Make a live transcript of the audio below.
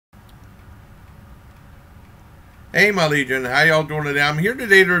Hey, my Legion, how y'all doing today? I'm here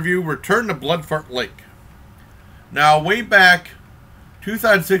today to review Return to Bloodfart Lake. Now, way back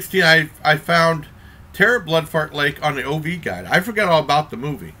 2016, I found Terror Bloodfart Lake on the OV guide. I forgot all about the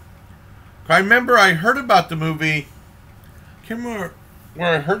movie. I remember I heard about the movie. I can't remember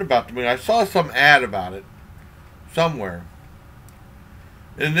where I heard about the movie. I saw some ad about it somewhere.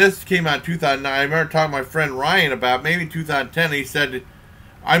 And this came out in 2009. I remember talking to my friend Ryan about maybe 2010. He said,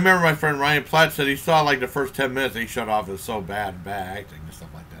 I remember my friend Ryan Platt said he saw like the first 10 minutes and he shut off. It was so bad acting and stuff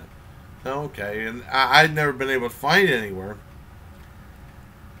like that. So, okay, and I'd never been able to find it anywhere.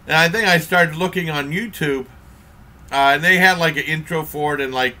 And I think I started looking on YouTube, and they had like an intro for it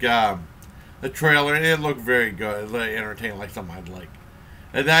and like the trailer, and it looked very good. It was very entertaining, like something I'd like.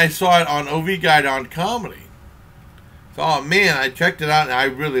 And then I saw it on OV Guide on Comedy. So, oh man, I checked it out and I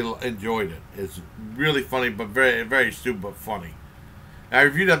really enjoyed it. It's really funny, but very, very stupid, but funny. I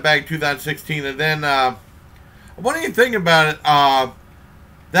reviewed that back in 2016, and then one thing about it,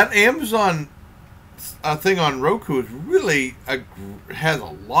 that Amazon thing on Roku is really has a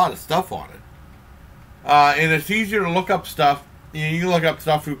lot of stuff on it, and it's easier to look up stuff. You can look up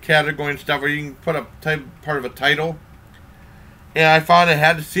stuff through category and stuff, or you can put a part of a title. And I found it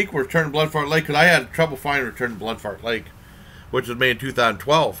had the sequel, Return to Bloodfart Lake, because I had trouble finding Return to Bloodfart Lake, which was made in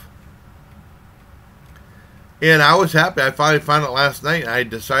 2012. And I was happy. I finally found it last night. I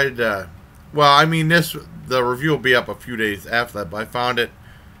decided to, well, I mean, the review will be up a few days after that, but I found it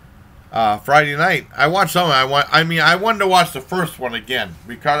Friday night. I watched some. I wanted to watch the first one again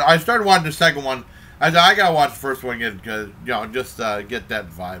because I started watching the second one. I gotta watch the first one again because just get that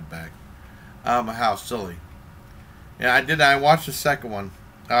vibe back. How silly. Yeah, I did. I watched the second one.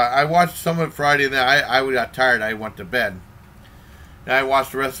 I watched some of it Friday, and then I got tired. I went to bed. And I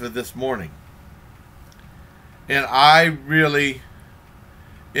watched the rest of it this morning. And I really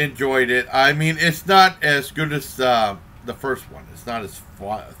enjoyed it. I mean, it's not as good as the first one. It's not as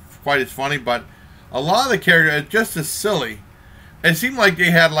quite as funny, but a lot of the characters are just as silly. It seemed like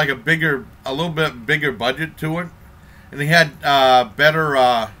they had like a little bit bigger budget to it, and they had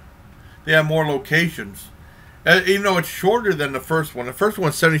they had more locations. Even though it's shorter than the first one. The first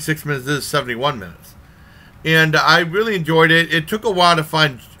one's 76 minutes. This is 71 minutes. And I really enjoyed it. It took a while to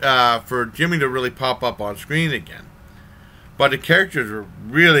find for Jimmy to really pop up on screen again. But the characters were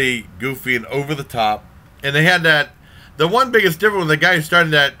really goofy and over the top. And they had that. The one biggest difference was the guy who started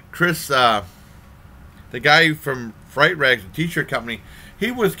that, Chris, the guy from Fright Rags, the t-shirt company,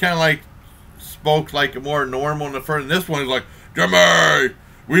 he was kind of like, spoke like more normal in the first. And this one is like, Jimmy,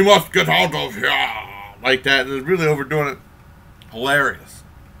 we must get out of here. Like that. It was really overdoing it. Hilarious.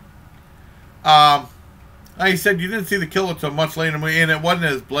 Like I said, you didn't see the kill until much later in the movie, and it wasn't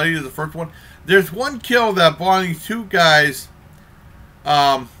as bloody as the first one. There's one kill that brought these two guys,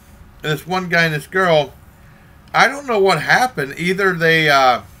 this one guy and this girl. I don't know what happened. Either they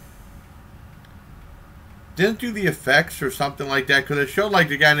didn't do the effects or something like that, because it showed like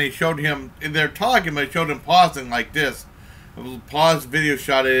the guy, and they showed him, and they're talking, but it showed him pausing like this. It was a paused video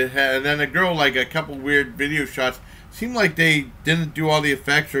shot, and then the girl, like a couple weird video shots. Seemed like they didn't do all the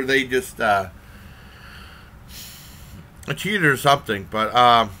effects, or they just cheated or something.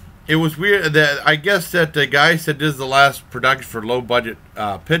 But it was weird that I guess that the guy said this is the last production for low budget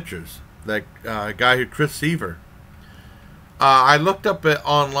pictures. That guy who Chris Seaver. I looked up it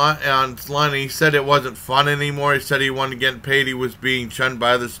online, and he said it wasn't fun anymore. He said he wanted to get paid. He was being shunned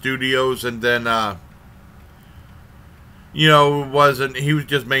by the studios, and then he was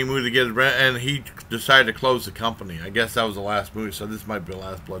just making movies to get his rent, and he decided to close the company. I guess that was the last movie, so this might be the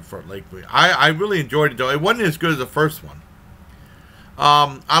last Bloodfart Lake movie. I really enjoyed it, though. It wasn't as good as the first one.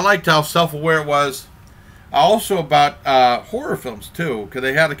 I liked how self-aware it was. Also about horror films, too, because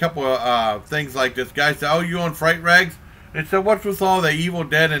they had a couple of things like this guy said, oh, you on Fright Rags? And said, what's with all the Evil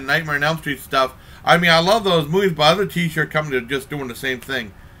Dead and Nightmare on Elm Street stuff? I mean, I love those movies, but other t-shirt companies are just doing the same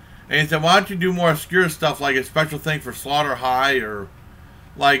thing. And he said, why don't you do more obscure stuff, like a special thing for Slaughter High, or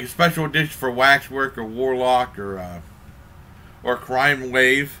like a special edition for Waxwork or Warlock, or Crime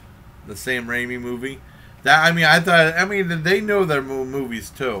Wave, the Sam Raimi movie. They know their movies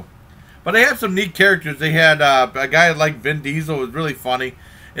too. But they had some neat characters. They had a guy like Vin Diesel, was really funny,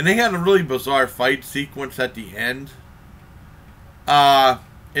 and they had a really bizarre fight sequence at the end. And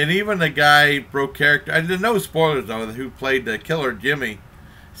even the guy broke character. There's no spoilers though. Who played the killer, Jimmy,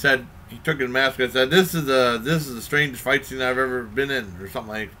 said he took his mask and said, "This is the strangest fight scene I've ever been in," or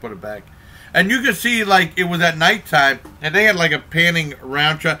something like that. Put it back, and you could see like it was at nighttime, and they had like a panning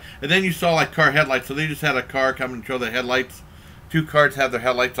round shot, and then you saw like car headlights. So they just had a car come and show the headlights. Two cars have their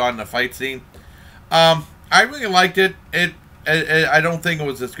headlights on in the fight scene. I really liked it. I don't think it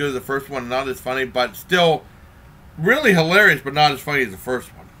was as good as the first one, not as funny, but still, really hilarious, but not as funny as the first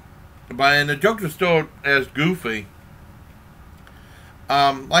one. And the jokes are still as goofy.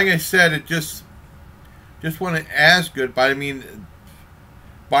 Like I said, it just wasn't as good. But I mean,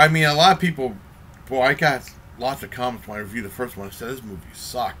 a lot of people. Boy, I got lots of comments when I reviewed the first one. I said this movie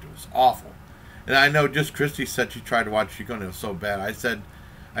sucked. It was awful. And I know Just Christie said she tried to watch it. It was so bad.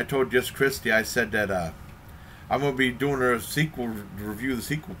 I told Just Christie, I said that I'm going to be doing a sequel review of the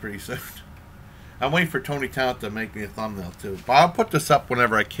sequel pretty soon. I'm waiting for Tony Talent to make me a thumbnail too. But I'll put this up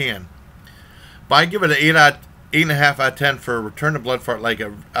whenever I can. But I give it an 8.5 out of 10 for Return to Blood Fart Lake.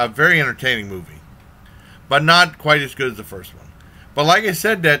 A very entertaining movie, but not quite as good as the first one. But like I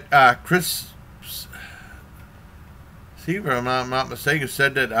said, that Chris Seaver, I'm not mistaken,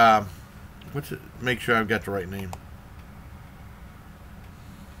 said that what's it? Make sure I've got the right name.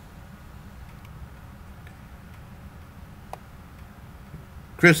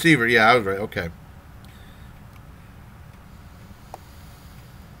 Chris Seaver, yeah, I was right. Okay.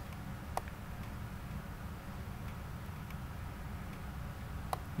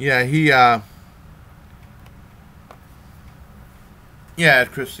 Yeah, yeah,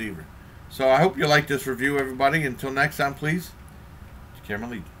 it's Chris Seaver. So I hope you like this review, everybody. Until next time, please, take care of my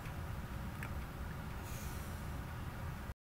legion.